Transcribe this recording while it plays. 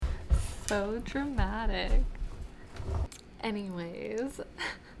So dramatic. Anyways.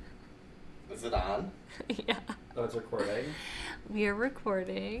 Is it on? Yeah. Oh, it's recording? We are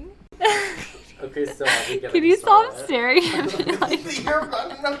recording. Okay, so are we getting Can you stop started? staring at me like You're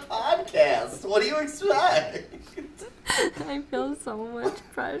running a podcast. What do you expect? I feel so much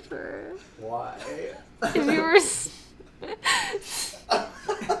pressure. Why? If you were...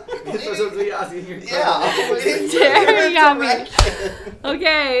 You're supposed to be asking your Yeah. Staring at me.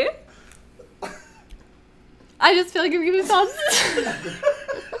 Okay. I just feel like I'm gonna sound...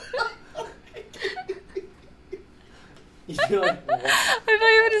 You feel like, what? I feel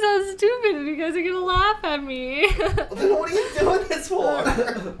like I'm gonna sound stupid and you guys are gonna laugh at me. Then what are you doing this for?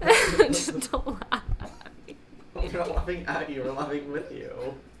 Just don't laugh at me. We're not laughing at you, we're laughing with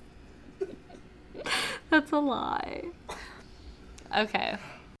you. That's a lie. Okay.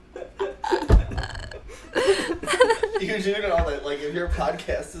 You do know that, like, if your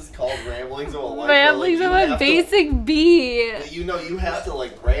podcast is called Ramblings of a Life, Ramblings of a Basic Bee. You know, you have to,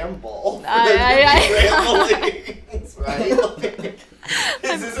 like, ramble. Ramblings, right? Like,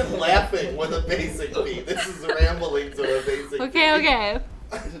 this isn't laughing with a basic bee. This is ramblings of a basic bee. Okay.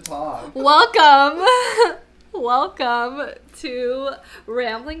 To talk. Welcome to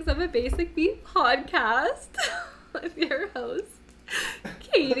Ramblings of a Basic Bee podcast with your host,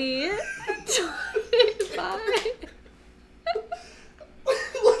 Katie. Joined by...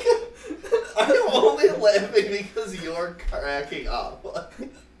 Look, I'm only laughing because you're cracking up.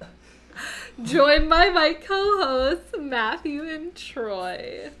 Joined by my co-hosts, Matthew and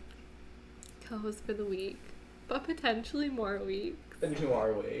Troy. Co-hosts for the week, but potentially more weeks. And who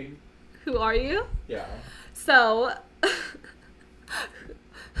are we? Who are you? Yeah. So, I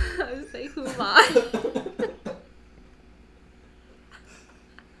was like, who am I?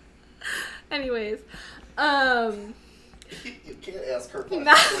 Anyways, You can't ask her questions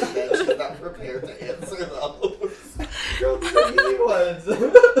like that. She's not prepared to answer those. Girl, these are easy ones.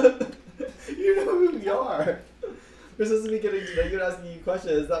 You know who we are. We're supposed to be getting to know you and asking you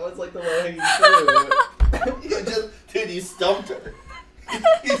questions. That was like the low-hanging fruit. You stumped her.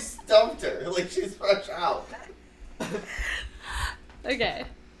 You stumped her. Like, she's fresh out. okay.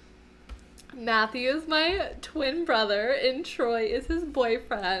 Matthew is my twin brother, and Troy is his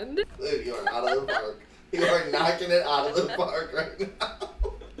boyfriend. Dude, you are out of the park. You are knocking it out of the park right now.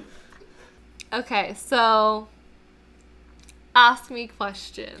 Okay, so ask me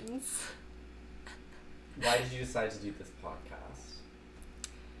questions. Why did you decide to do this podcast?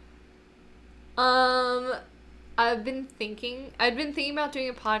 I'd been thinking about doing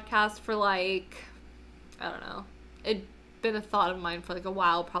a podcast for like, I don't know. It'd been a thought of mine for like a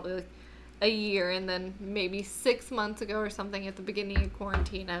while, probably like a year, and then maybe 6 months ago or something at the beginning of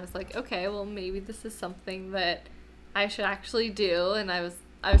quarantine, I was like, okay, well maybe this is something that I should actually do, and I was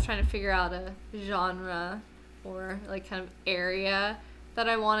trying to figure out a genre or like kind of area that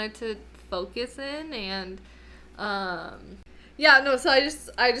I wanted to focus in, and so I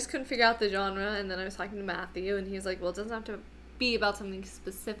just couldn't figure out the genre, and then I was talking to Matthew, and he was like, well, it doesn't have to be about something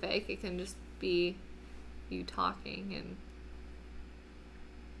specific, it can just be you talking, and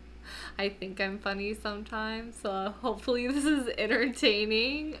I think I'm funny sometimes, so hopefully this is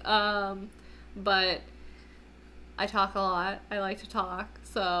entertaining, but I talk a lot, I like to talk,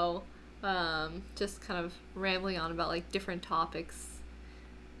 so just kind of rambling on about like different topics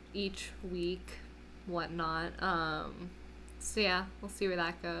each week, whatnot, so yeah, we'll see where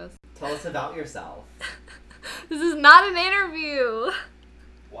that goes. Tell us about yourself. This is not an interview!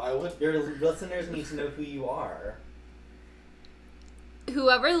 Why would... Your listeners need to know who you are.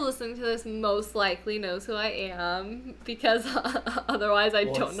 Whoever listening to this most likely knows who I am, because otherwise I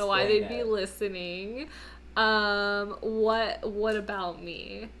don't know why they'd be listening. What about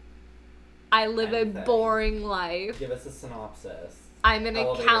me? I live a boring life. Give us a synopsis. I'm an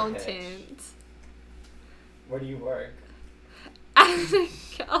Elevator accountant. pitch. Where do you work? I'm an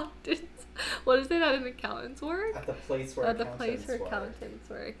accountant. What is it at an accountant's work? At the place where accountants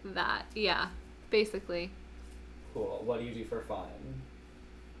work. That, yeah, basically. Cool. What do you do for fun?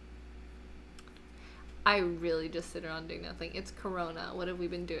 I really just sit around doing nothing. It's Corona. What have we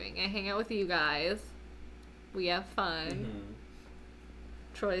been doing? I hang out with you guys. We have fun. Mm-hmm.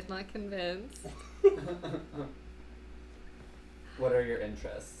 Troy's not convinced. What are your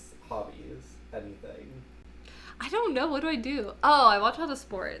interests? Hobbies? Anything? I don't know. What do I do? Oh, I watch a lot of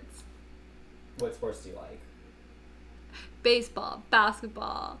sports. What sports do you like? Baseball,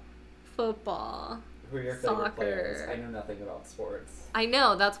 basketball, football, Who are your soccer. favorite players? I know nothing about sports. I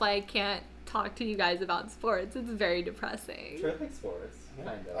know. That's why I can't talk to you guys about sports. It's very depressing. Troy likes sports. Kind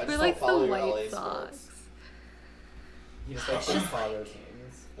I of. just Troy don't likes the follow your White LA Sox. You just like to follow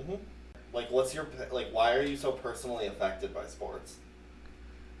teams. Mm-hmm. Like, what's your, like, why are you so personally affected by sports?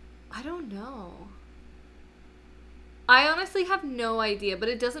 I don't know. I honestly have no idea, but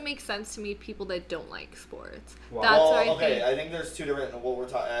it doesn't make sense to me people that don't like sports. Wow. That's what I think. I think there's two different, what we're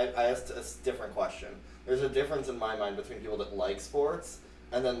talking, I asked a different question. There's a difference in my mind between people that like sports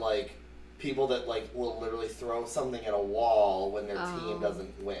and then, like, people that, like, will literally throw something at a wall when their team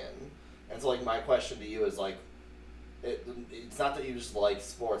doesn't win. And so, like, my question to you is, like, it's not that you just like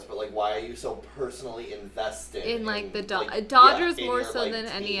sports, but, like, why are you so personally invested in like the like, Dodgers in more your, so like, than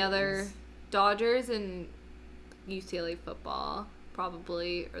any teams? other. Dodgers and UCLA football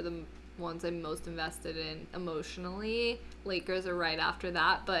probably are the ones I'm most invested in emotionally. Lakers are right after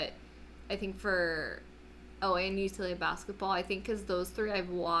that, but I think for and UCLA basketball, I think because those three I've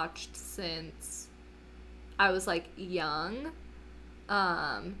watched since I was like young.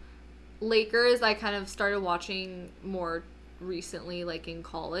 Lakers I kind of started watching more recently, like in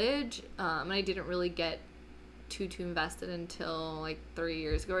college, and I didn't really get too invested until like 3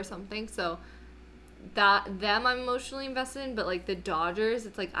 years ago or something. So them I'm emotionally invested in, but like the Dodgers,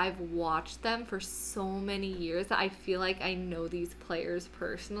 it's like I've watched them for so many years that I feel like I know these players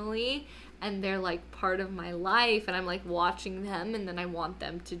personally, and they're like part of my life, and I'm like watching them, and then I want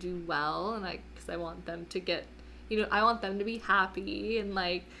them to do well, and because I want them to get, I want them to be happy, and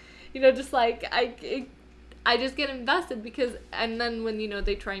like, just like I just get invested because, and then when,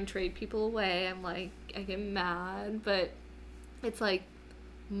 they try and trade people away, I'm like, I get mad, but it's like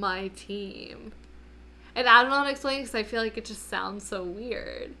my team. And I don't know how to explain it because I feel like it just sounds so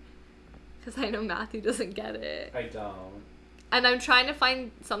weird. Because I know Matthew doesn't get it. I don't. And I'm trying to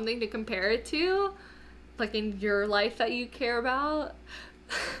find something to compare it to, like in your life that you care about.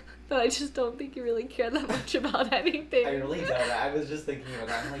 But I just don't think you really care that much about anything. I really don't. I was just thinking about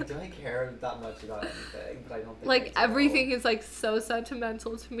that. I'm like, do I care that much about anything? But I don't think like I do. everything is like so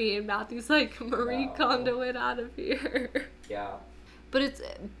sentimental to me, and Matthew's like, Marie Kondo it out of here. Yeah. But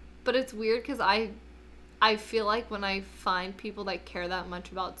it's weird because I feel like when I find people that care that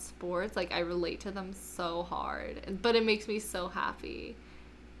much about sports, like I relate to them so hard, but it makes me so happy.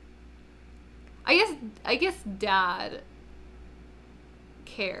 I guess Dad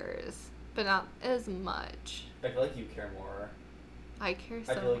cares, but not as much. I feel like you care more. I care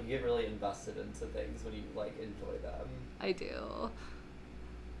so. I feel like you get really invested into things when you like enjoy them. I do.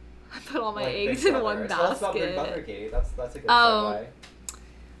 I put all my like eggs Big in Brother. one Tell us about basket. Big Brother, Katie. That's a good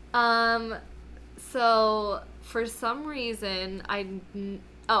segue. So for some reason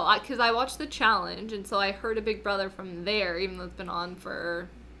because I watched the challenge, and so I heard of Big Brother from there, even though it's been on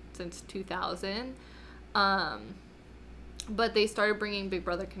since 2000. But they started bringing Big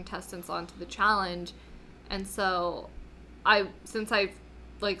Brother contestants onto the challenge, and so since I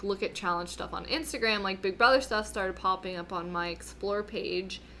like look at challenge stuff on Instagram, like Big Brother stuff started popping up on my explore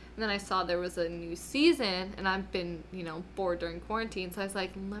page. And then I saw there was a new season, and I've been, bored during quarantine. So I was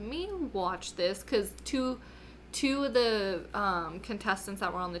like, let me watch this, because two of the contestants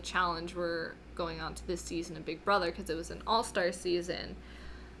that were on the challenge were going on to this season of Big Brother, because it was an all-star season.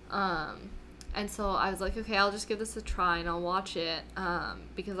 And so I was like, okay, I'll just give this a try, and I'll watch it,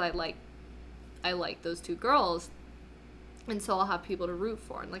 because I like those two girls. And so I'll have people to root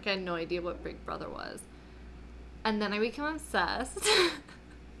for. And, like, I had no idea what Big Brother was. And then I became obsessed.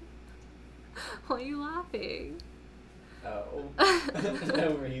 Why are you laughing? Oh.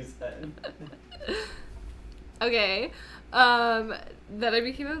 No reason. Okay. Then I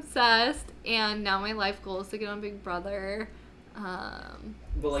became obsessed, and now my life goal is to get on Big Brother.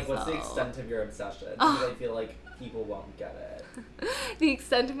 But, like, what's the extent of your obsession? Because I feel like people won't get it. The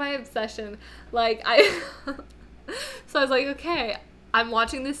extent of my obsession, like, so I was like, okay, I'm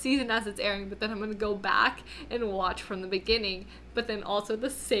watching this season as it's airing, but then I'm going to go back and watch from the beginning. But then also at the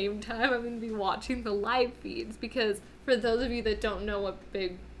same time, I'm going to be watching the live feeds, because for those of you that don't know what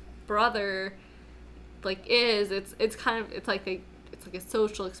Big Brother like is, it's like a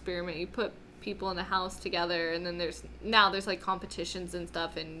social experiment. You put people in a house together, and then there's like competitions and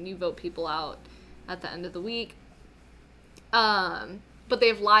stuff, and you vote people out at the end of the week. But they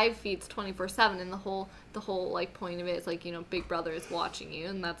have live feeds 24/7, and the whole like point of it is like, Big Brother is watching you,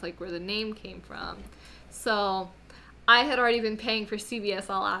 and that's like where the name came from. So I had already been paying for CBS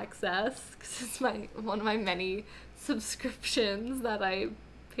All Access, because it's one of my many subscriptions that I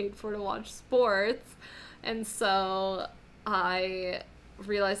paid for to watch sports, and so I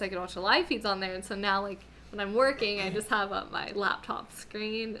realized I could watch the live feeds on there. And so now, like, when I'm working, I just have my laptop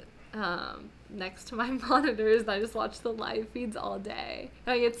screen next to my monitors, and I just watch the live feeds all day.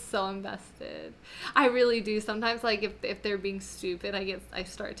 And I get so invested. I really do. Sometimes, like, if they're being stupid, I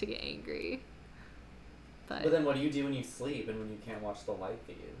start to get angry. But then what do you do when you sleep and when you can't watch the live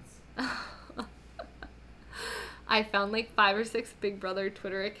feeds? I found like 5 or 6 Big Brother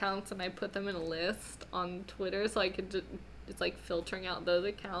Twitter accounts, and I put them in a list on Twitter so I could just, it's like filtering out those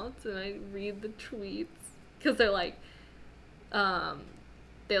accounts, and I read the tweets because they're like,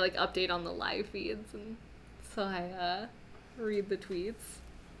 they like update on the live feeds, and so I read the tweets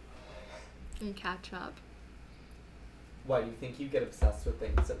and catch up. Why do you think you get obsessed with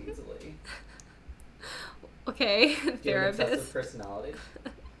things so easily? Okay, Do you have an therapist. obsessive personality?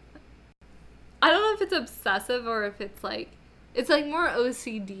 I don't know if it's obsessive or if it's like more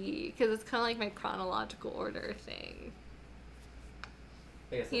OCD because it's kind of like my chronological order thing.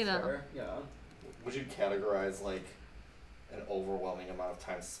 I guess that's You know. fair. Yeah. Would you categorize like an overwhelming amount of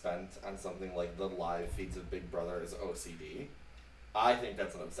time spent on something like the live feeds of Big Brother as OCD? I think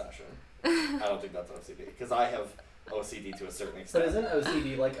that's an obsession. I don't think that's OCD because I have OCD to a certain But extent. isn't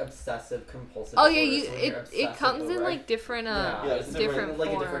OCD like obsessive compulsive? Oh yeah, disorder, so when you're it obsessive comes in over- like different Yeah, it's different like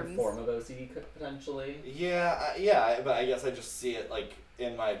forms. a different form of OCD potentially. Yeah, but I guess I just see it like,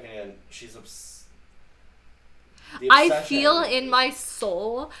 in my opinion, she's the I obsession- feel in my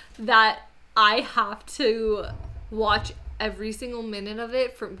soul that I have to watch every single minute of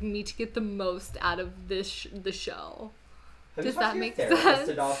it for me to get the most out of the show. Have Does you talked that to your make therapist sense?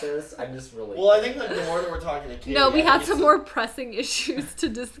 about this? I'm just really. Well, I think like the more that we're talking to Katie, No, we I had think some it's- more pressing issues to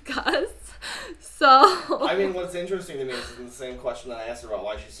discuss. So I mean, what's interesting to me is the same question that I asked her about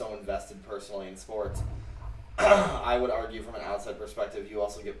why she's so invested personally in sports. I would argue from an outside perspective, you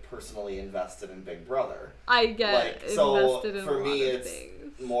also get personally invested in Big Brother. I get Like, so invested in for a me, lot of it's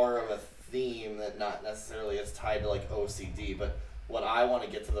things. more of a theme that not necessarily is tied to like OCD, but what I want to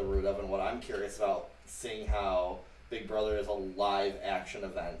get to the root of and what I'm curious about, seeing how Big Brother is a live action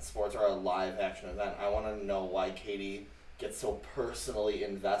event, sports are a live action event. I want to know why Katie gets so personally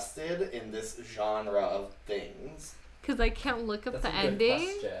invested in this genre of things. Because I can't look up That's the a good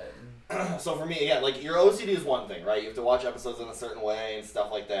ending. question. So for me, again, like your OCD is one thing, right? You have to watch episodes in a certain way and stuff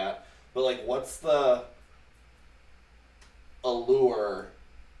like that. But like, what's the allure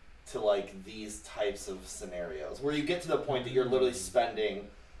to like these types of scenarios where you get to the point that you're literally spending,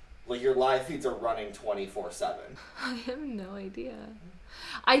 like your live feeds are running 24/7? I have no idea.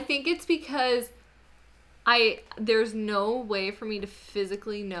 I think it's because there's no way for me to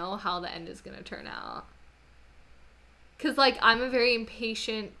physically know how the end is going to turn out. Because, like, I'm a very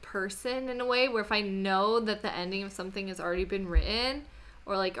impatient person in a way where if I know that the ending of something has already been written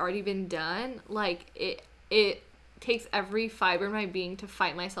or, like, already been done, like, it takes every fiber in my being to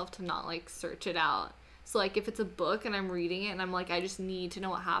fight myself to not, like, search it out. So, like, if it's a book and I'm reading it and I'm like, I just need to know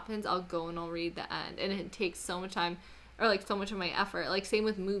what happens, I'll go and I'll read the end. And it takes so much time or, like, so much of my effort. Like, same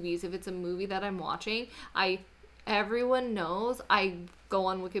with movies. If it's a movie that I'm watching, everyone knows I go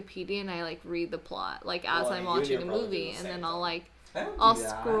on Wikipedia and I like read the plot like as Well, I'm you watching and a your brother do movie the and same then I'll thing. like I don't do I'll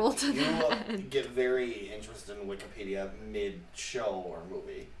that. scroll to the You end. get very interested in Wikipedia mid-show or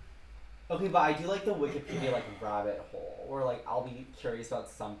movie. Okay, but I do like the Wikipedia like rabbit hole, where like I'll be curious about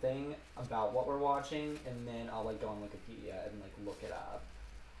something about what we're watching, and then I'll like go on Wikipedia and like look it up.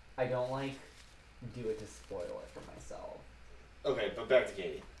 I don't like do it to spoil it for myself. Okay, but back to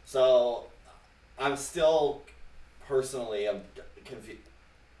Katie. So, I'm still personally confused.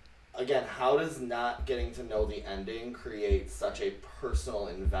 Again, how does not getting to know the ending create such a personal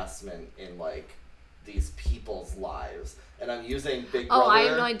investment in like these people's lives? And I'm using Big Brother I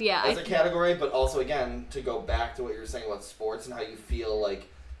have no idea. as a category, but also again to go back to what you were saying about sports and how you feel like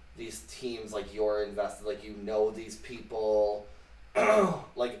these teams, like you're invested, like you know these people.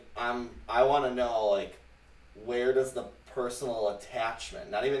 Like I want to know like where does the personal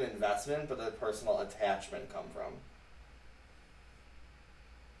attachment, not even investment, but the personal attachment come from?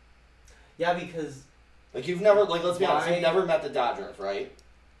 Yeah, because Like you've never, like let's be honest, Why- you've never met the Dodgers, right?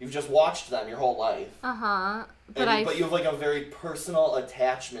 You've just watched them your whole life. But But you have like a very personal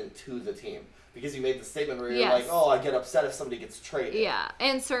attachment to the team because you made the statement where you're Yes. like, oh, I get upset if somebody gets traded. yeah,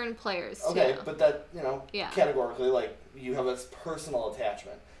 and certain players Okay, too. but that, Yeah. categorically, like, you have this personal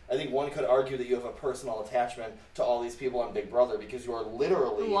attachment. I think one could argue that you have a personal attachment to all these people on Big Brother because you are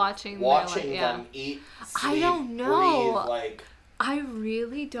literally Watching their life, yeah. them eat, I sleep, don't know. breathe, like... I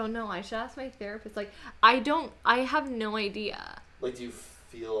really don't know. I should ask my therapist. Like, I have no idea. Like, do you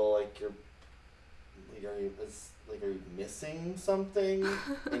feel like you're... Like, are you missing something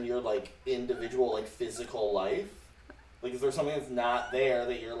in your, like, individual, like, physical life? Like, is there something that's not there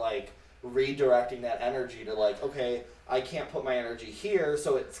that you're, like, redirecting that energy to, like, okay, I can't put my energy here,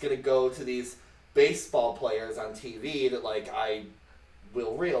 so it's going to go to these baseball players on TV that, like, I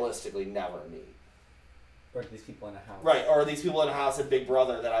will realistically never meet? Or these people in a house. Right, or these people in a house at Big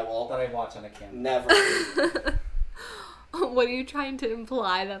Brother that I will That I watch on a camera. never. What are you trying to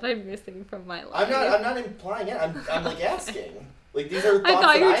imply that I'm missing from my life? I'm not implying it. I'm like asking. Like these are thoughts I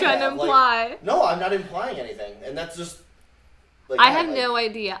thought you were that trying to have. imply. Like, no, I'm not implying anything, and that's just. Like, I have no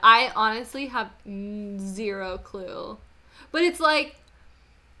idea. I honestly have zero clue. But it's like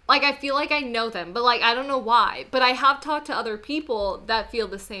I feel like I know them, but like I don't know why. But I have talked to other people that feel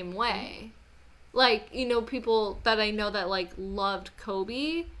the same way. Like, you know, people that I know that like loved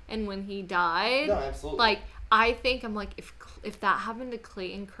Kobe, and when he died, No, absolutely. like I think I'm like if that happened to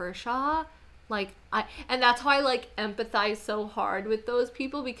Clayton Kershaw, like and that's how I like empathize so hard with those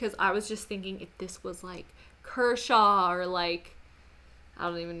people, because I was just thinking if this was like Kershaw or like I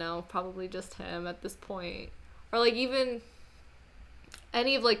don't even know, probably just him at this point, or like even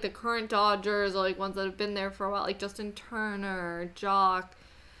any of like the current Dodgers or like ones that have been there for a while, like Justin Turner, Jock,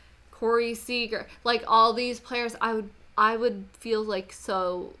 Corey Seager, like all these players, I would feel like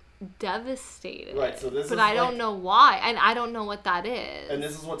so devastated. Right, so this but is I don't like, know why, and I don't know what that is. and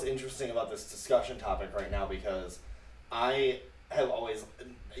this is what's interesting about this discussion topic right now, because I have always,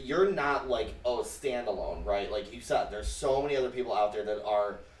 you're not like, oh, standalone, right? Like you said, there's so many other people out there that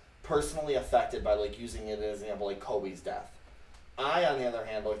are personally affected by, like, using it as an example, like Kobe's death. I, on the other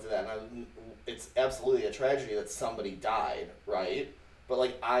hand, looked at that, and it's absolutely a tragedy that somebody died, right? But,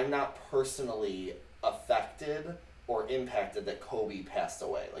 like, I'm not personally affected or impacted that Kobe passed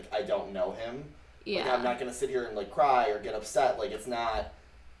away. Like, I don't know him. Yeah. Like, I'm not going to sit here and, like, cry or get upset. Like, it's not...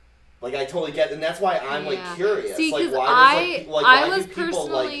 Like, I totally get... And that's why I'm, like, curious. See, like, 'cause why I do was people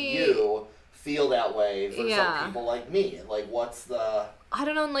like personally- you feel that way for Yeah. some people like me? Like, what's the... I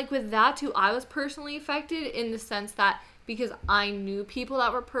don't know, and like with that too, I was personally affected in the sense that because I knew people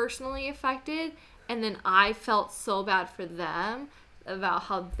that were personally affected, and then I felt so bad for them about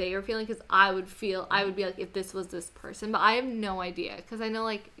how they were feeling, because I would be like, if this was this person, but I have no idea, because I know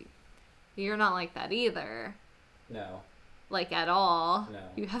like you're not like that either, No. like at all. No.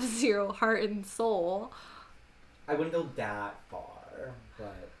 You have zero heart and soul. I wouldn't go that far,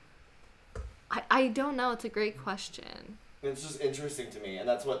 but... I don't know. It's a great question. It's just interesting to me, and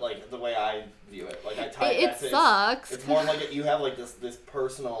that's what, like, the way I view it. Like, I tie It back to sucks. It's more like you have, like, this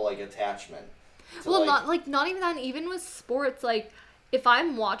personal, like, attachment. To, Well, like, not even that. Even with sports, like if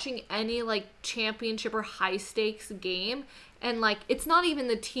I'm watching any like championship or high stakes game, and like it's not even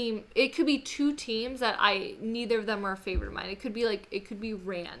the team. It could be two teams that neither of them are a favorite of mine. It could be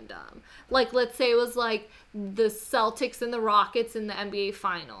random. Like let's say it was like the Celtics and the Rockets in the NBA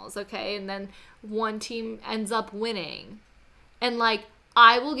Finals, okay, and then one team ends up winning, and like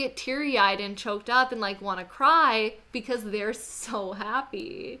I will get teary-eyed and choked up and like want to cry because they're so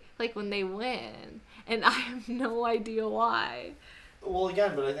happy like when they win, and I have no idea why. Well,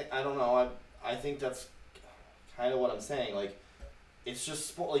 again, but I don't know. I think that's kind of what I'm saying. Like, it's just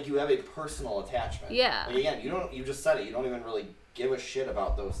sport. Like, you have a personal attachment. Yeah. Like, again, you just said it. You don't even really give a shit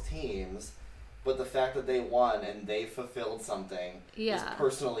about those teams, but the fact that they won and they fulfilled something is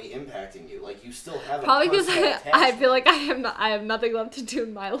personally impacting you. Like, you still have probably a because personal attachment. I feel like I have nothing left to do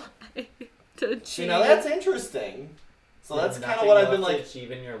in my life to achieve. See, now that's interesting. So that's kind of Nothing what I've left been to like.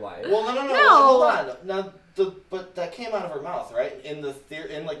 achieve in your life. Well, no. No. Hold on. Now, but that came out of her mouth, right? In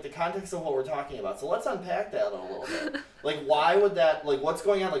like the context of what we're talking about. So let's unpack that a little bit. Like, why would that? Like, what's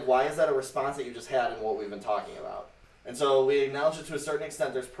going on? Like, why is that a response that you just had in what we've been talking about? And so we acknowledge it to a certain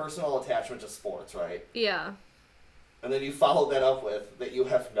extent. There's personal attachment to sports, right? Yeah. And then you followed that up with that you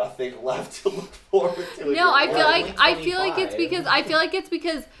have nothing left to look forward to. in No, your I life. feel like it's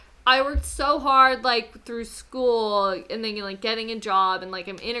because I worked so hard like through school and then like getting a job and like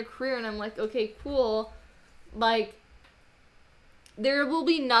I'm in a career and I'm like, okay, cool. Like there will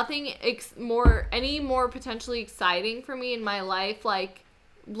be nothing any more potentially exciting for me in my life, like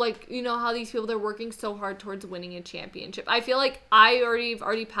you know how these people, they're working so hard towards winning a championship. I feel like I've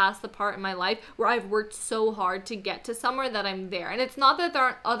already passed the part in my life where I've worked so hard to get to somewhere that I'm there. And it's not that there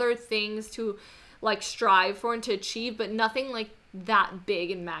aren't other things to like strive for and to achieve, but nothing like that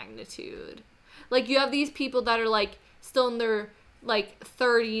big in magnitude. Like you have these people that are like still in their like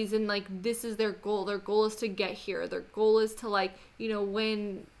 30s and like this is their goal. Their goal is to get here. Their goal is to like, you know,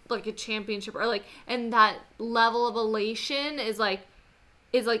 win like a championship or like, and that level of elation is like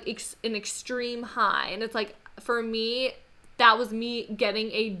an extreme high. And it's like for me, that was me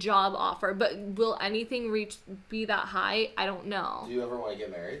getting a job offer, but will anything be that high? I don't know. Do you ever want to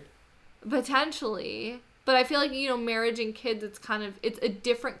get married? Potentially. But I feel like, you know, marriage and kids, it's a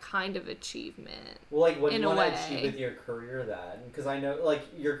different kind of achievement. Well, like, what do in you a want to way. achieve with your career then? Because I know, like,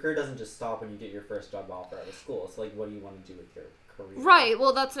 your career doesn't just stop when you get your first job offer out of school. So, like, what do you want to do with your career. Right.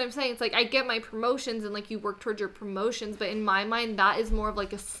 Well, that's what I'm saying. It's like I get my promotions and like you work towards your promotions, but in my mind that is more of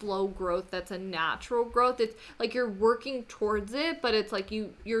like a slow growth. That's a natural growth. It's like you're working towards it, but it's like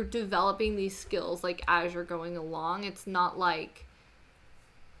you're developing these skills like as you're going along. It's not like,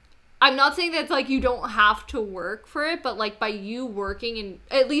 I'm not saying that it's like you don't have to work for it, but like by you working, and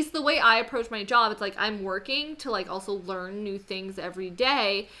at least the way I approach my job, it's like I'm working to like also learn new things every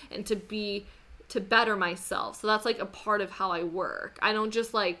day and to better myself. So that's like a part of how I work. I don't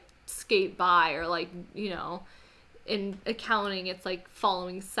just like skate by or like, you know, in accounting it's like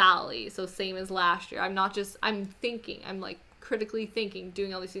following Sally. So same as last year. I'm thinking, I'm like critically thinking,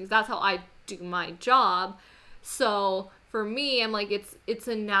 doing all these things. That's how I do my job. So for me, I'm like, it's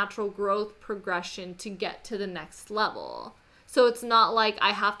a natural growth progression to get to the next level. So it's not like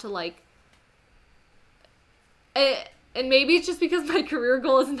I have to like, and maybe it's just because my career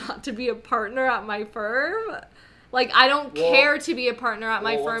goal is not to be a partner at my firm. Like, I don't care to be a partner at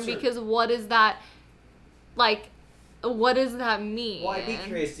my firm because what is that, like, what does that mean? Well, I'd be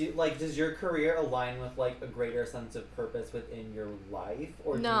curious, does your career align with, like, a greater sense of purpose within your life?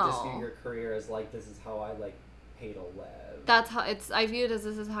 Or do you just view your career as, like, this is how I, like, pay to live? That's how I view it as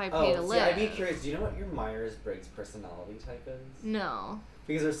this is how I pay to live. I'd be curious, do you know what your Myers-Briggs personality type is? No.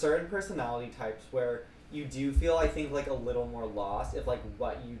 Because there's certain personality types where you do feel, I think, like, a little more lost if, like,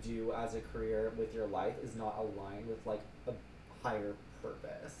 what you do as a career with your life is not aligned with, like, a higher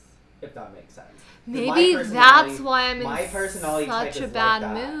purpose, if that makes sense. Maybe that's why I'm my in personality such type a is bad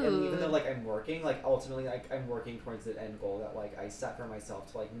like that. mood. And even though, like, I'm working, like, ultimately, like, I'm working towards the end goal that, like, I set for myself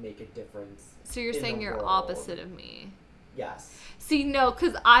to, like, make a difference. So you're saying you're world. opposite of me. Yes. See, no,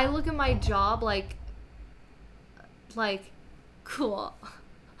 because I look at my job like, cool.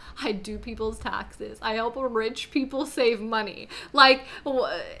 I do people's taxes. I help rich people save money. Like,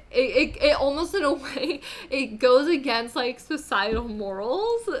 it almost in a way, it goes against, like, societal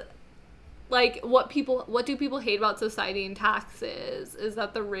morals. Like, what do people hate about society and taxes is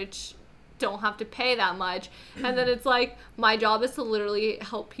that the rich don't have to pay that much. And then it's like, my job is to literally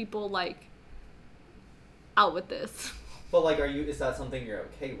help people, like, out with this. But, like, is that something you're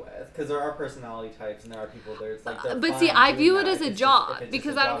okay with? Because there are personality types and there are people that it's like, but see, I view it as a job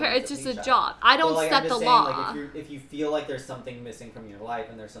because I don't care. It's just a job. I don't set the law. Like, if you feel like there's something missing from your life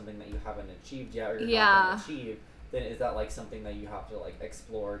and there's something that you haven't achieved yet or you're not going to achieve, then is that, like, something that you have to, like,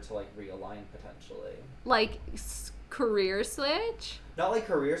 explore to, like, realign potentially? Like, career switch? Not, like,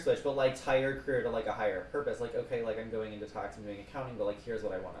 career switch, but, like, tie your career to, like, a higher purpose. Like, okay, like, I'm going into tax and doing accounting, but, like, here's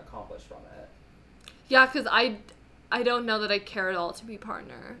what I want to accomplish from it. Yeah, because I don't know that I care at all to be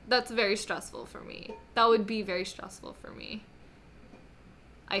partner. That's very stressful for me. That would be very stressful for me,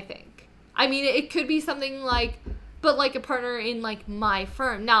 I think. I mean, it could be something like, but like a partner in, like, my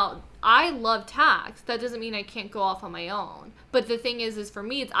firm. Now, I love tax. That doesn't mean I can't go off on my own. But the thing is for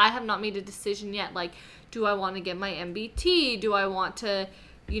me, I have not made a decision yet. Like, do I want to get my MBT? Do I want to,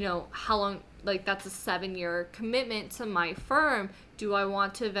 you know, how long, like, that's a 7-year commitment to my firm. Do I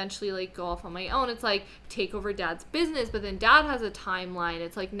want to eventually, like, go off on my own? It's like, take over dad's business, but then dad has a timeline.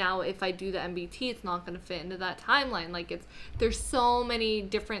 It's like, now if I do the MBT, it's not going to fit into that timeline. Like, there's so many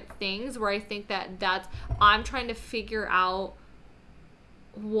different things where I think that I'm trying to figure out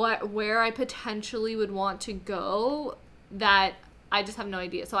where I potentially would want to go that I just have no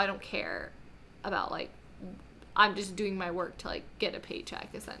idea. So I don't care about, like, I'm just doing my work to, like, get a paycheck,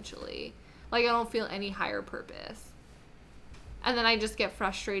 essentially. Like, I don't feel any higher purpose. And then I just get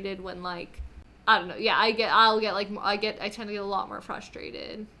frustrated when, like, I don't know. Yeah, I tend to get a lot more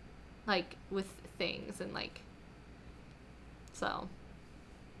frustrated, like, with things and, like, so.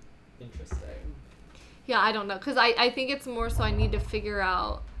 Interesting. Yeah, I don't know. Because I think it's more so I need to figure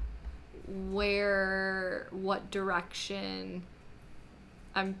out what direction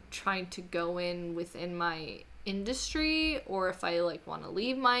I'm trying to go in within my industry, or if I, like, want to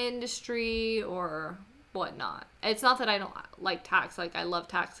leave my industry or whatnot. It's not that I don't like tax. Like, I love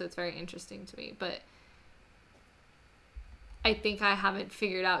tax, so it's very interesting to me, but I think I haven't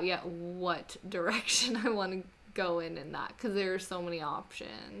figured out yet what direction I want to go in that, because there are so many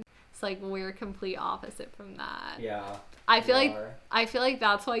options. It's like we're complete opposite from that. Yeah. I feel like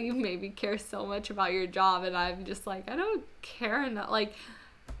that's why you maybe care so much about your job, and I'm just like, I don't care enough.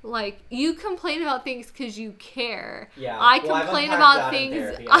 Like, you complain about things because you care. Yeah. I complain about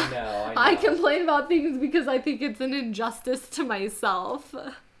things. I know. I complain about things because I think it's an injustice to myself.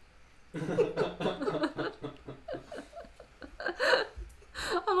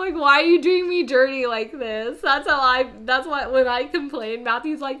 I'm like, why are you doing me dirty like this? That's why when I complain,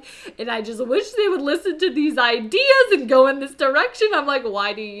 Matthew's like, and I just wish they would listen to these ideas and go in this direction. I'm like,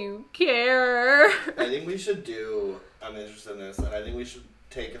 why do you care? I think we should do I'm interested in this, and I think we should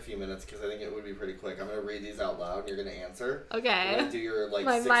take a few minutes because I think it would be pretty quick. I'm going to read these out loud, and you're going to answer. Okay. You're going to do your, like,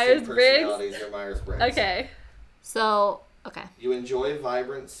 My 16 Myers-Briggs? personalities, your Myers-Briggs. Okay. So, okay. You enjoy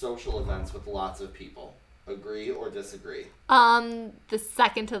vibrant social events with lots of people. Agree or disagree? The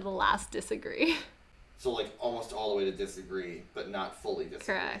second to the last disagree. So, like, almost all the way to disagree, but not fully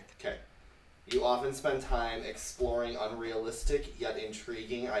disagree. Correct. Okay. You often spend time exploring unrealistic yet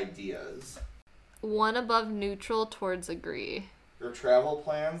intriguing ideas. One above neutral towards agree. Your travel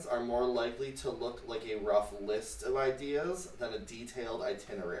plans are more likely to look like a rough list of ideas than a detailed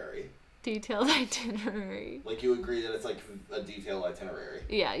itinerary. Detailed itinerary. Like, you agree that it's like a detailed itinerary.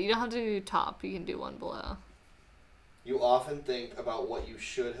 Yeah, you don't have to do top. You can do one below. You often think about what you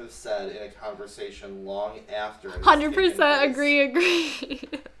should have said in a conversation long after it has 100% taken place. agree.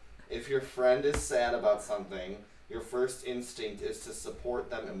 If your friend is sad about something, your first instinct is to support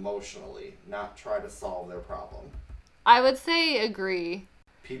them emotionally, not try to solve their problem. I would say agree.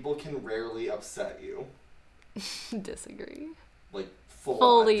 People can rarely upset you. Disagree. Like,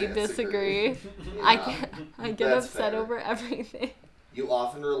 Fully disagree. Yeah. I get That's upset fair. over everything. You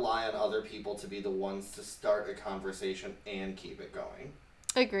often rely on other people to be the ones to start a conversation and keep it going.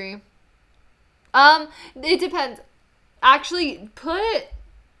 Agree. It depends. Actually, put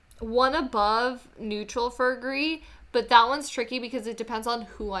one above neutral for agree, but that one's tricky because it depends on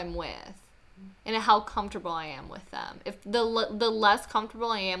who I'm with and how comfortable I am with them. If the less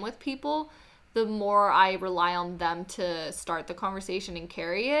comfortable I am with people, the more I rely on them to start the conversation and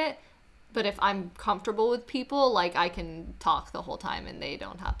carry it. But if I'm comfortable with people, like, I can talk the whole time and they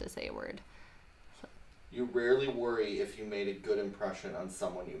don't have to say a word. You rarely worry if you made a good impression on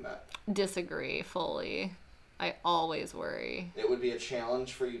someone you met. Disagree fully. I always worry. It would be a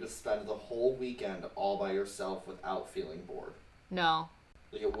challenge for you to spend the whole weekend all by yourself without feeling bored. No.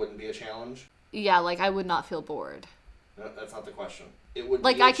 Like, it wouldn't be a challenge? Yeah, like, I would not feel bored. No, that's not the question. It would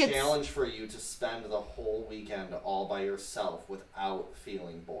Like, be a I could challenge for you to spend the whole weekend all by yourself without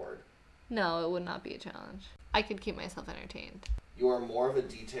feeling bored. No, it would not be a challenge. I could keep myself entertained. You are more of a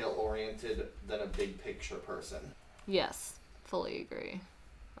detail-oriented than a big-picture person. Yes, fully agree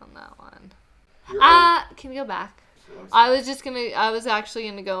on that one. You're Can we go back? So I was actually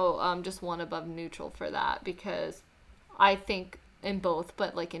gonna go just one above neutral for that because I think in both,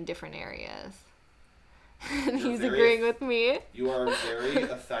 but like in different areas. And You're he's very- agreeing with me. You are very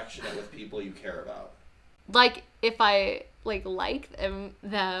affectionate with people you care about. Like, if I like them.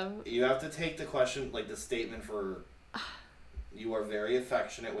 You have to take the question, like the statement for, you are very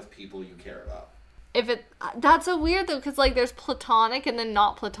affectionate with people you care about. That's so weird though, because like there's platonic and then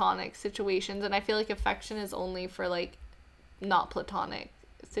not platonic situations, and I feel like affection is only for like not platonic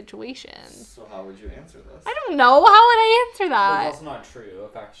situations. So how would you answer this? I don't know. How would I answer That's that? also not true.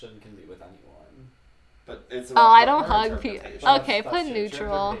 Affection can be with anyone. But it's Oh, I about don't her hug people. interpretation. But Okay, that's put your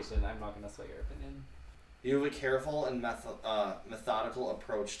neutral. interpretation. I'm not going to sway your opinion. You have a careful and methodical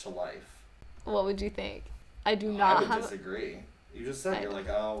approach to life. What would you think? I do I not would have. disagree. You just said I- you're like,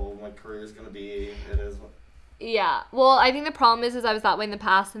 oh, well, my career's gonna be. It is. Yeah. Well, I think the problem is I was that way in the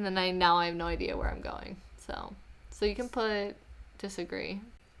past, and then now I have no idea where I'm going. So you can put disagree.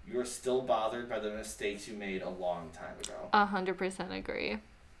 You are still bothered by the mistakes you made a long time ago. 100% agree.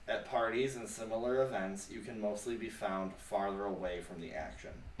 At parties and similar events, you can mostly be found farther away from the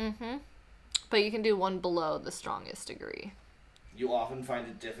action. Mm-hmm. But you can do one below the strongest degree. You often find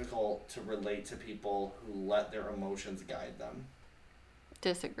it difficult to relate to people who let their emotions guide them.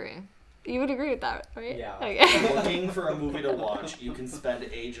 Disagree. You would agree with that, right? Yeah. Okay. Looking for a movie to watch, you can spend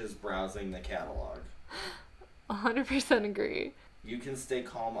ages browsing the catalog. 100% agree. You can stay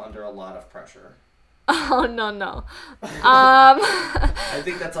calm under a lot of pressure. Oh, no. I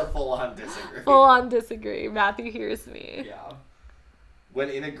think that's a full-on disagree. Full on disagree. Matthew hears me. Yeah. When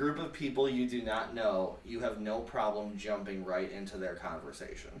in a group of people you do not know, you have no problem jumping right into their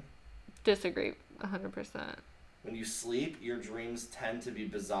conversation. Disagree. 100%. When you sleep, your dreams tend to be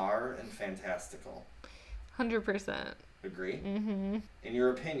bizarre and fantastical. 100%. Agree? Mm-hmm. In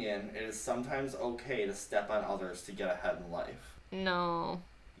your opinion, it is sometimes okay to step on others to get ahead in life. No.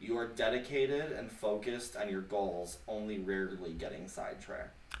 You are dedicated and focused on your goals, only rarely getting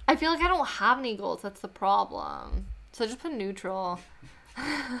sidetracked. I feel like I don't have any goals. That's the problem. So just put neutral.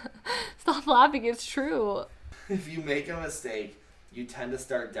 Stop laughing. It's true. If you make a mistake, you tend to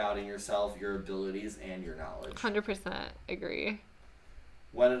start doubting yourself, your abilities, and your knowledge. 100% agree.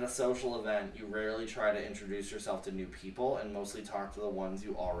 When at a social event, you rarely try to introduce yourself to new people and mostly talk to the ones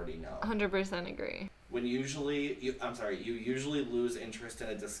you already know. 100% agree. You usually lose interest in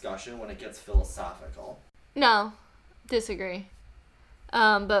a discussion when it gets philosophical. No. Disagree.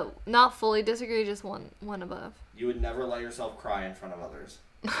 But not fully disagree, just one above. You would never let yourself cry in front of others.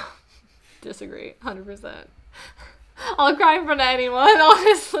 Disagree, 100%. I'll cry in front of anyone,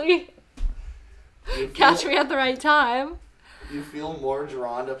 honestly. Catch me at the right time. You feel more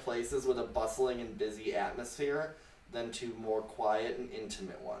drawn to places with a bustling and busy atmosphere than to more quiet and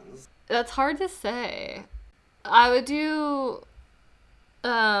intimate ones. That's hard to say. I would do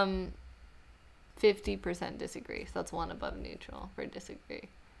 50% disagree. So that's one above neutral for disagree.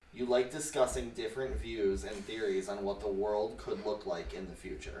 You like discussing different views and theories on what the world could look like in the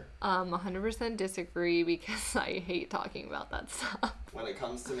future. 100% disagree because I hate talking about that stuff. When it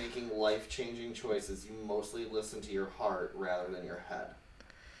comes to making life-changing choices, you mostly listen to your heart rather than your head.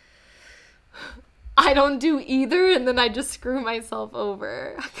 I don't do either, and then I just screw myself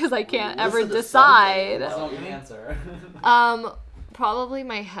over because I can't Well, you ever listen to decide. That's not an answer. Probably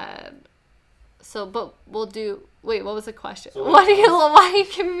my head. So, but we'll do. Wait, what was the question? So Why are you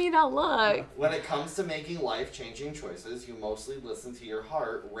giving me that look? When it comes to making life-changing choices, you mostly listen to your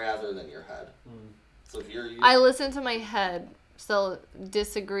heart rather than your head. So if you're I listen to my head, so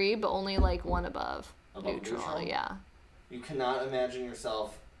disagree, but only like one above neutral. Yeah. You cannot imagine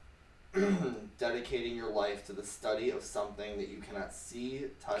yourself dedicating your life to the study of something that you cannot see,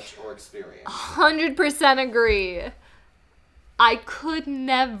 touch, or experience. 100% agree. I could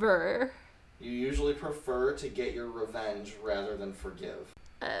never. You usually prefer to get your revenge rather than forgive.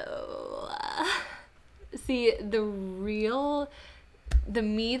 Oh. See, the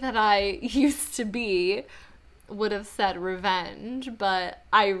me that I used to be would have said revenge, but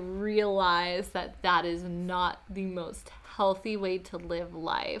I realize that that is not the most healthy way to live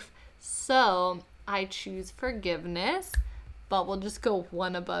life. So I choose forgiveness, but we'll just go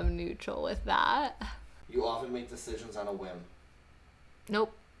one above neutral with that. You often make decisions on a whim.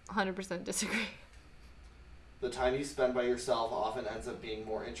 Nope, 100% disagree. The time you spend by yourself often ends up being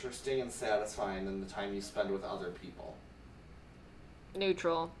more interesting and satisfying than the time you spend with other people.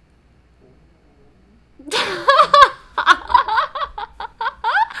 Neutral.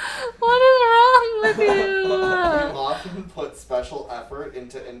 What is wrong with you? You often put special effort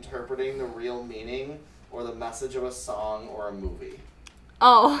into interpreting the real meaning or the message of a song or a movie.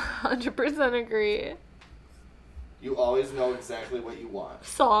 Oh, 100% agree. You always know exactly what you want.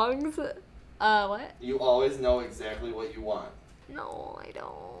 Songs? What? You always know exactly what you want. No, I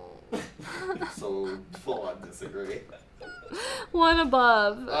don't. So, full on disagree. One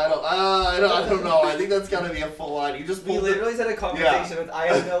above. I don't know. I think that's gotta be a full on. You just We pulled literally had a conversation with I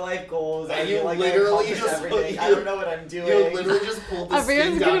have no life goals. I And you feel like literally I just everything. I you- don't know what I'm doing. You literally just pulled the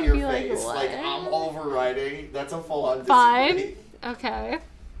Everyone's skin gonna down your be like, face. Like, "What?" I'm overriding. That's a full on disagree. Fine. Okay.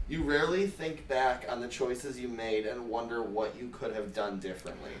 You rarely think back on the choices you made and wonder what you could have done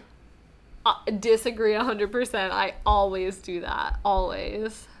differently. Disagree 100%. I always do that.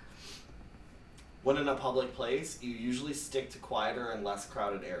 Always. When in a public place, you usually stick to quieter and less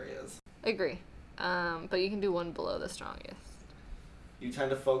crowded areas. Agree. But you can do one below the strongest. You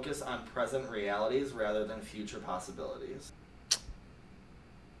tend to focus on present realities rather than future possibilities.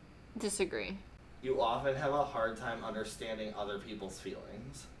 Disagree. You often have a hard time understanding other people's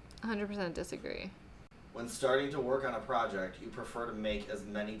feelings. 100% disagree. When starting to work on a project, you prefer to make as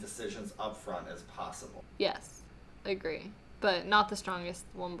many decisions up front as possible. Yes. Agree. But not the strongest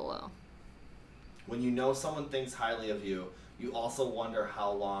one below. When you know someone thinks highly of you, you also wonder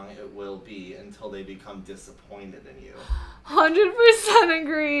how long it will be until they become disappointed in you. 100%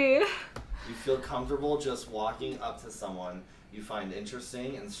 agree. You feel comfortable just walking up to someone you find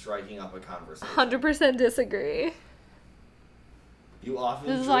interesting and striking up a conversation. 100% disagree. You often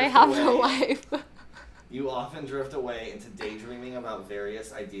This is drift why I have no away- life. You often drift away into daydreaming about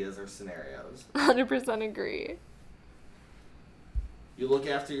various ideas or scenarios. 100% agree. You look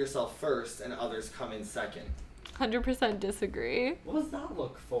after yourself first and others come in second. 100% disagree. What does that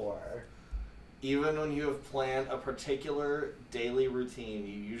look for? Even when you have planned a particular daily routine,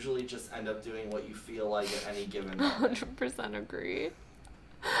 you usually just end up doing what you feel like at any given moment. 100% agree.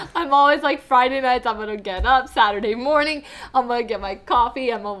 I'm always like Friday nights, I'm gonna get up. Saturday morning, I'm gonna get my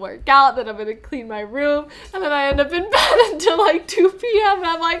coffee. I'm gonna work out. Then I'm gonna clean my room. And then I end up in bed until like 2 p.m. And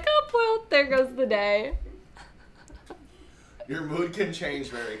I'm like, oh, well, there goes the day. Your mood can change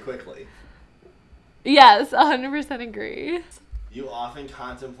very quickly. Yes, 100% agree. You often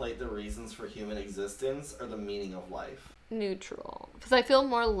contemplate the reasons for human existence or the meaning of life. Neutral. Because I feel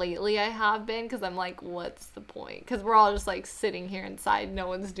more lately I have been, because I'm like, what's the point? Because we're all just like sitting here inside, no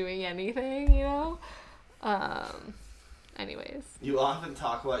one's doing anything, you know? Anyways. You often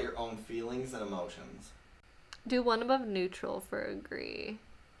talk about your own feelings and emotions. Do one above neutral for agree.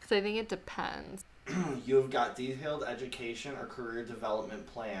 Because I think it depends. You have got detailed education or career development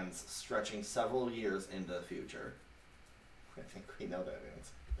plans stretching several years into the future. I think we know that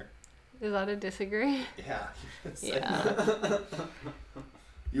answer. Is that a disagree? Yeah. Yeah.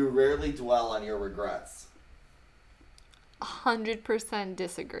 You rarely dwell on your regrets. 100%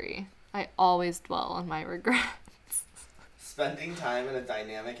 disagree. I always dwell on my regrets. Spending time in a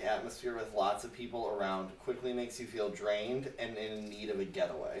dynamic atmosphere with lots of people around quickly makes you feel drained and in need of a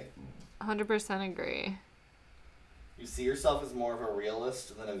getaway. 100% agree. You see yourself as more of a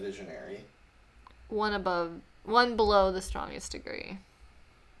realist than a visionary. One below the strongest degree.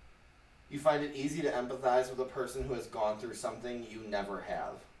 You find it easy to empathize with a person who has gone through something you never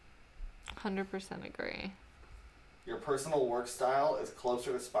have. 100% agree. Your personal work style is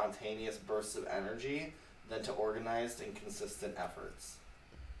closer to spontaneous bursts of energy than to organized and consistent efforts.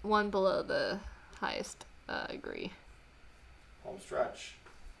 One below the highest agree. Home stretch.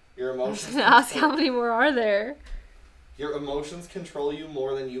 Your I was emotions going to ask how many more are there? Your emotions control you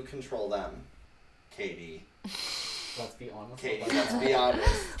more than you control them. Katie. Let's be honest. Katie, let's be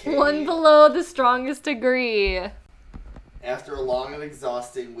honest. Katie. One below the strongest degree. After a long and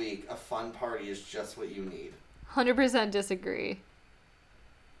exhausting week, a fun party is just what you need. 100% disagree.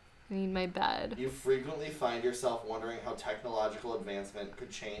 I need my bed. You frequently find yourself wondering how technological advancement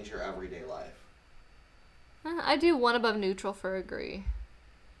could change your everyday life. I do one above neutral for agree.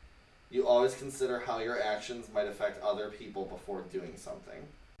 You always consider how your actions might affect other people before doing something.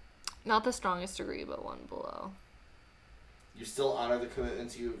 Not the strongest degree, but one below. You still honor the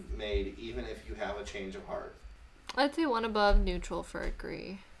commitments you've made, even if you have a change of heart. I'd say one above neutral for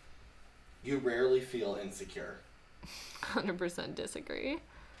agree. You rarely feel insecure. 100% disagree.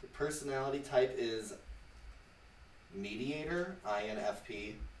 Your personality type is mediator,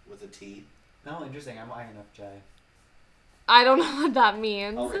 INFP with a T. No, interesting. I'm INFJ. I don't know what that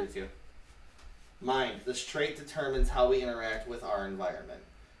means. I'll read it to you. Mind. This trait determines how we interact with our environment.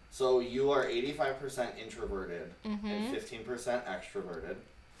 So you are 85% introverted and 15% extroverted.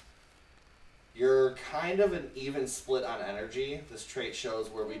 You're kind of an even split on energy. This trait shows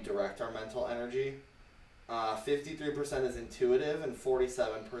where we direct our mental energy. 53% is intuitive and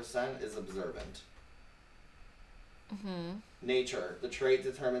 47% is observant. Nature. The trait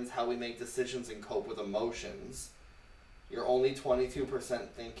determines how we make decisions and cope with emotions. You're only 22%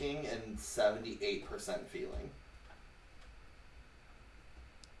 thinking and 78% feeling.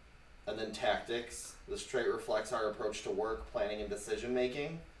 And then tactics. This trait reflects our approach to work, planning, and decision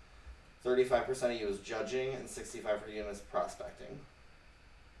making. 35% of you is judging and 65% of you is prospecting.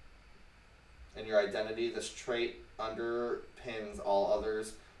 And your identity, this trait underpins all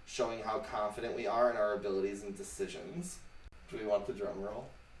others, showing how confident we are in our abilities and decisions. Do we want the drum roll?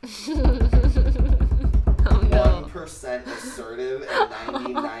 Oh no. 1% assertive and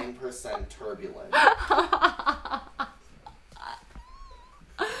 99% turbulent.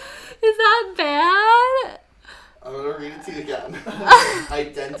 Is that bad? I'm going to read it to you again.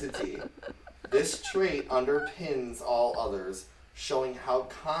 Identity. This trait underpins all others, showing how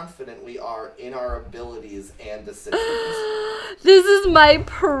confident we are in our abilities and decisions. This is my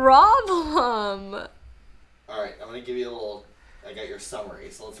problem. Alright, I'm going to give you a little... I got your summary,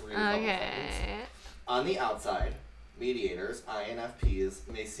 so let's read a couple things. On the outside, mediators, INFPs,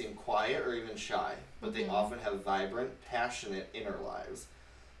 may seem quiet or even shy, but they often have vibrant, passionate inner lives.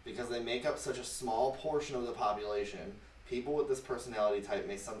 Because they make up such a small portion of the population, people with this personality type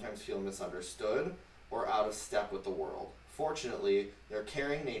may sometimes feel misunderstood or out of step with the world. Fortunately, their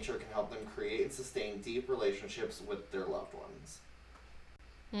caring nature can help them create and sustain deep relationships with their loved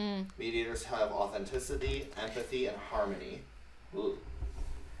ones. Mediators have authenticity, empathy, and harmony. Ooh.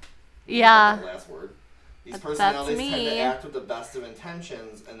 Yeah. That last word. These That's personalities tend me. to act with the best of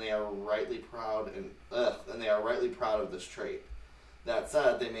intentions, and they are rightly proud of this trait. That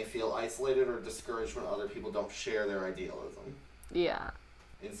said, they may feel isolated or discouraged when other people don't share their idealism. Yeah.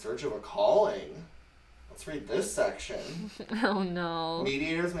 In search of a calling. Let's read this section. Oh no.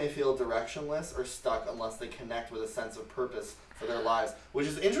 Mediators may feel directionless or stuck unless they connect with a sense of purpose for their lives, which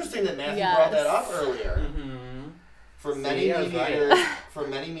is interesting that Matthew brought that up earlier. For many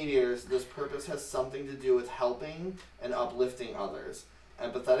mediators, this purpose has something to do with helping and uplifting others.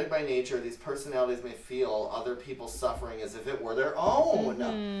 Empathetic by nature, these personalities may feel other people's suffering as if it were their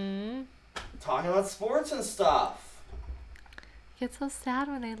own. Talking about sports and stuff. Get so sad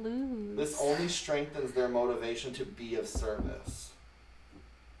when I lose. This only strengthens their motivation to be of service.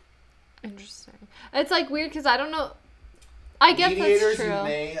 Interesting. It's like weird because I don't know. I guess Mediators that's true. you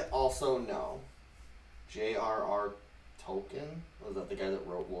may also know. J.R.R. Tolkien? Was that the guy that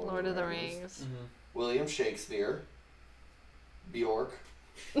wrote Lord of the Rings. William Shakespeare. Bjork.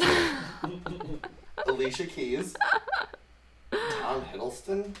 Alicia Keys, Tom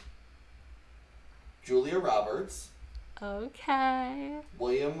Hiddleston, Julia Roberts, Okay.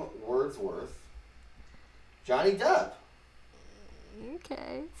 William Wordsworth, Johnny Depp,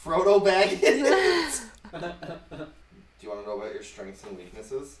 Okay. Frodo Baggins. Do you want to know about your strengths and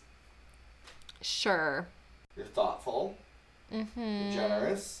weaknesses? Sure. You're thoughtful. Mm-hmm. You're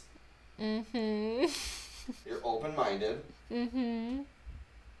generous. Mm-hmm. You're open-minded. Mm-hmm.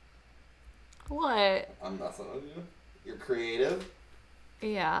 What? I'm messing with you. You're creative.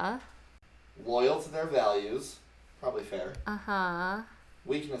 Yeah. Loyal to their values. Probably fair. Uh-huh.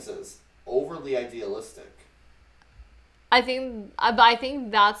 Weaknesses. Overly idealistic. I think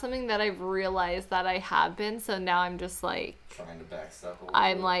that's something that I've realized that I have been, so now I'm just like, Trying to backstep a little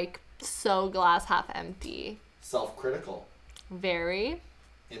I'm bit. like so glass half empty. Self-critical. Very.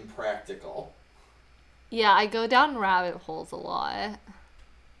 Impractical. Yeah, I go down rabbit holes a lot.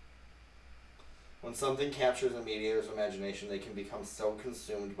 When something captures a mediator's imagination, they can become so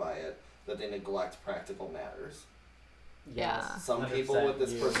consumed by it that they neglect practical matters. Yeah. Some 100% people with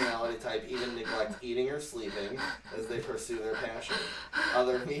this you. personality type even neglect eating or sleeping as they pursue their passion.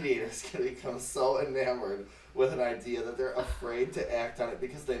 Other mediators can become so enamored with an idea that they're afraid to act on it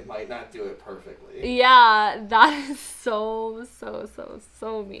because they might not do it perfectly. Yeah, that is so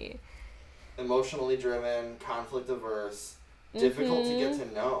me. Emotionally driven, conflict averse, difficult to get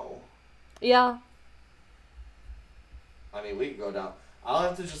to know. Yeah. I mean, we could go down. I'll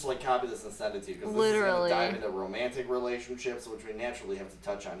have to just like copy this and send it to you because this Literally. is going to dive into romantic relationships, which we naturally have to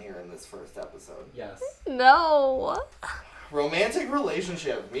touch on here in this first episode. Yes. No. Romantic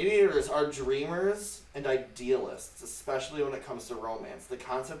relationship. Mediators are dreamers and idealists, especially when it comes to romance. The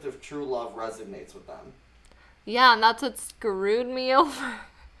concept of true love resonates with them, Yeah, and that's what screwed me over.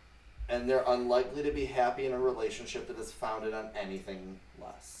 and they're unlikely to be happy in a relationship that is founded on anything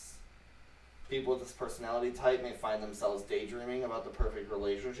less. People with this personality type may find themselves daydreaming about the perfect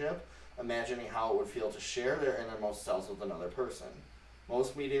relationship, imagining how it would feel to share their innermost selves with another person.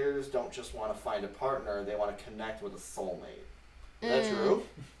 Most mediators don't just want to find a partner, they want to connect with a soulmate. Is that true?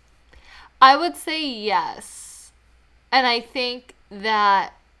 I would say yes. And I think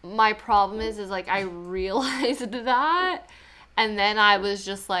that my problem is like I realized that and then I was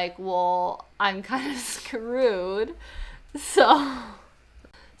just like, well, I'm kind of screwed.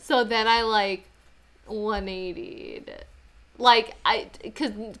 So then I like 180'd. Like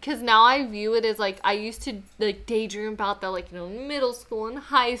cause now I view it as like I used to like daydream about that, like, you know, middle school and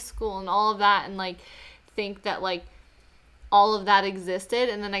high school and all of that, and like think that like all of that existed,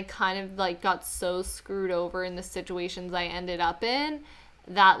 and then I kind of like got so screwed over in the situations I ended up in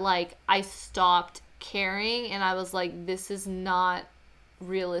that like I stopped caring, and I was like, this is not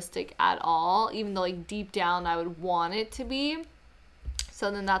realistic at all, even though like deep down I would want it to be. So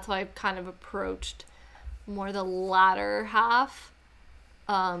then that's why I've kind of approached more the latter half.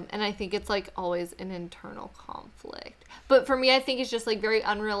 And I think it's like always an internal conflict. But for me, I think it's just like very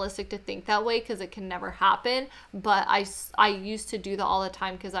unrealistic to think that way because it can never happen. But I used to do that all the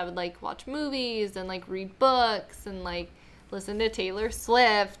time because I would like watch movies and like read books and like listen to Taylor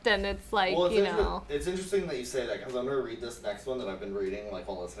Swift. And it's like, Well, you know. it's interesting that you say that because I'm going to read this next one that I've been reading like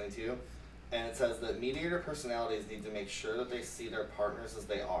while listening to you. And it says that mediator personalities need to make sure that they see their partners as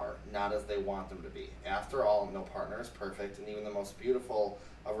they are, not as they want them to be. After all, no partner is perfect, and even the most beautiful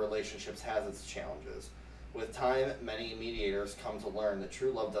of relationships has its challenges. With time, many mediators come to learn that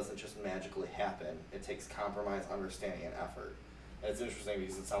true love doesn't just magically happen. It takes compromise, understanding, and effort. And it's interesting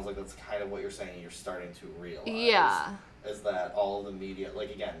because it sounds like that's kind of what you're saying you're starting to realize. Yeah. Is that all of the media,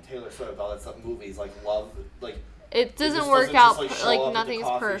 like again, Taylor Swift, all that stuff, movies, like love, like... It doesn't just work doesn't out just, show up like at the nothing's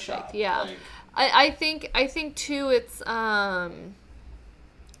coffee perfect. shop. Yeah. Like, I think too it's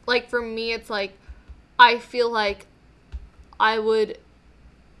like for me it's like I feel like I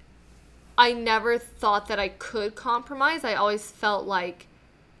never thought that I could compromise. I always felt like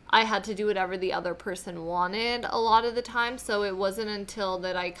I had to do whatever the other person wanted a lot of the time. So it wasn't until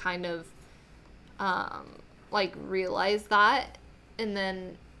that I kind of like realized that, and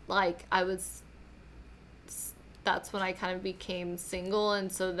then like that's when I kind of became single,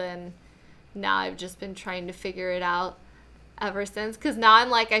 and so then now I've just been trying to figure it out ever since, because now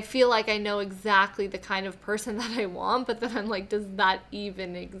I'm like, I feel like I know exactly the kind of person that I want, but then I'm like, does that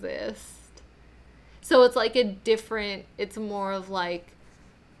even exist? So it's like it's more of like,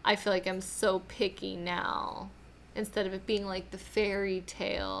 I feel like I'm so picky now, instead of it being like the fairy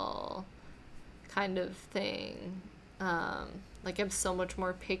tale kind of thing. Like I'm so much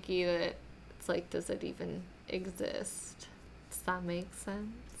more picky that it's like, does it even exist? Does that make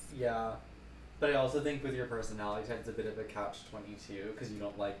sense? Yeah. But I also think with your personality type, it's a bit of a catch-22 because you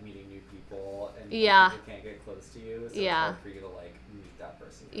don't like meeting new people and Yeah. people can't get close to you. So Yeah. it's hard for you to like meet that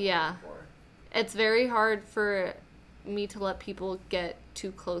person. you're Yeah. looking for. It's very hard for me to let people get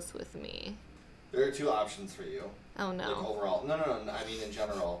too close with me. There are two options for you. Oh Like no. overall. No, I mean in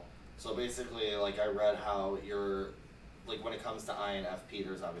general. So basically, like I read how you're, like when it comes to INFP,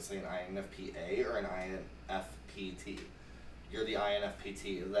 there's obviously an INFPA or an INFPT. You're the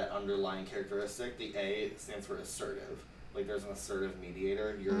INFPT. That underlying characteristic, the A stands for assertive. Like there's an assertive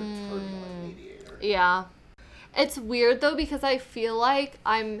mediator. You're a turbulent mediator. Yeah. It's weird though because I feel like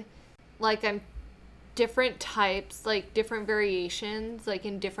I'm different types, like different variations, like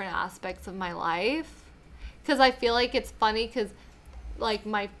in different aspects of my life. Cuz I feel like it's funny cuz like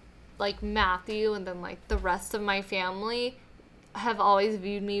Matthew and then like the rest of my family have always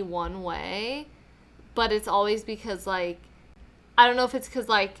viewed me one way, but it's always because like I don't know if it's cuz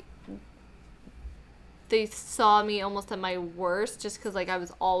like they saw me almost at my worst just cuz like I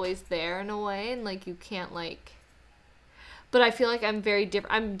was always there in a way and like you can't like. But I feel like I'm very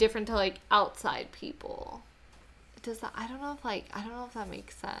different. I'm different to like outside people. Does that? I don't know if that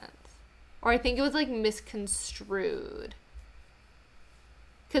makes sense. Or I think it was like misconstrued.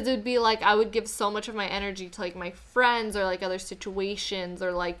 Because it would be like I would give so much of my energy to like my friends or like other situations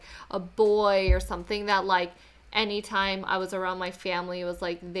or like a boy or something that like anytime I was around my family, it was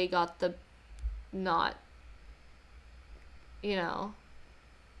like they got the not, you know.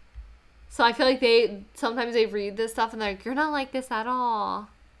 So I feel like sometimes they read this stuff and they're like, you're not like this at all.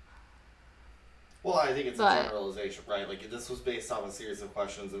 Well, I think it's a generalization, right? Like this was based on a series of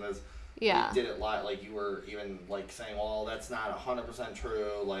questions, and as you did it live, like you were even like saying, well, that's not 100%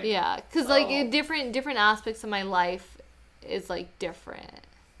 true. Like because like different aspects of my life is like different.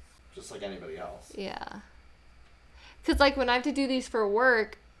 Just like anybody else. Yeah. Because like when I have to do these for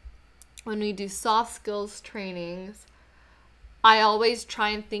work, when we do soft skills trainings, I always try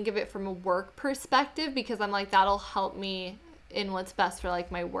and think of it from a work perspective because I'm like, that'll help me in what's best for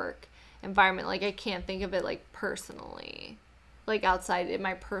like my work environment. Like I can't think of it like personally, like outside in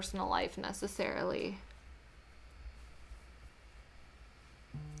my personal life necessarily.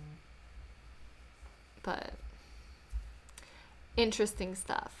 But interesting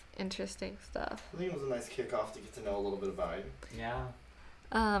stuff. I think it was a nice kickoff to get to know a little bit about you. Yeah.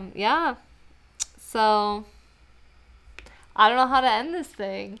 Yeah. So I don't know how to end this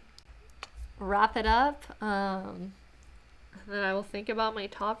thing. Wrap it up. Then I will think about my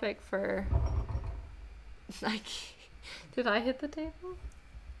topic for like did I hit the table?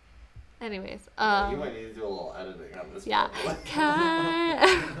 Anyways, you might need to do a little editing on this. Yeah.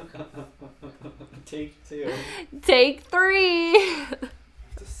 Take 2. Take 3. You have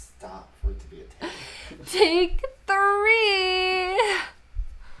to stop for it to be a 10. Take 3.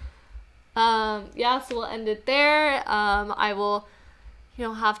 So we'll end it there. I will,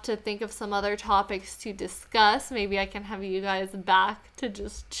 have to think of some other topics to discuss. Maybe I can have you guys back to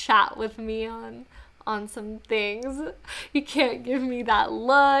just chat with me on some things. You can't give me that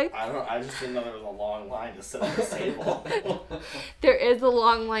look. I just didn't know there was a long line to sit at this table. There is a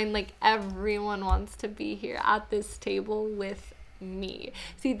long line. Like everyone wants to be here at this table with me.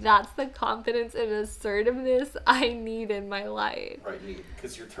 See, that's the confidence and assertiveness I need in my life. Right,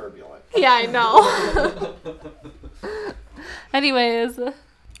 because you're turbulent. Yeah, I know. Anyways,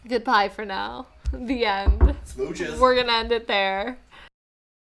 goodbye for now. The end. Smooches. We're gonna end it there.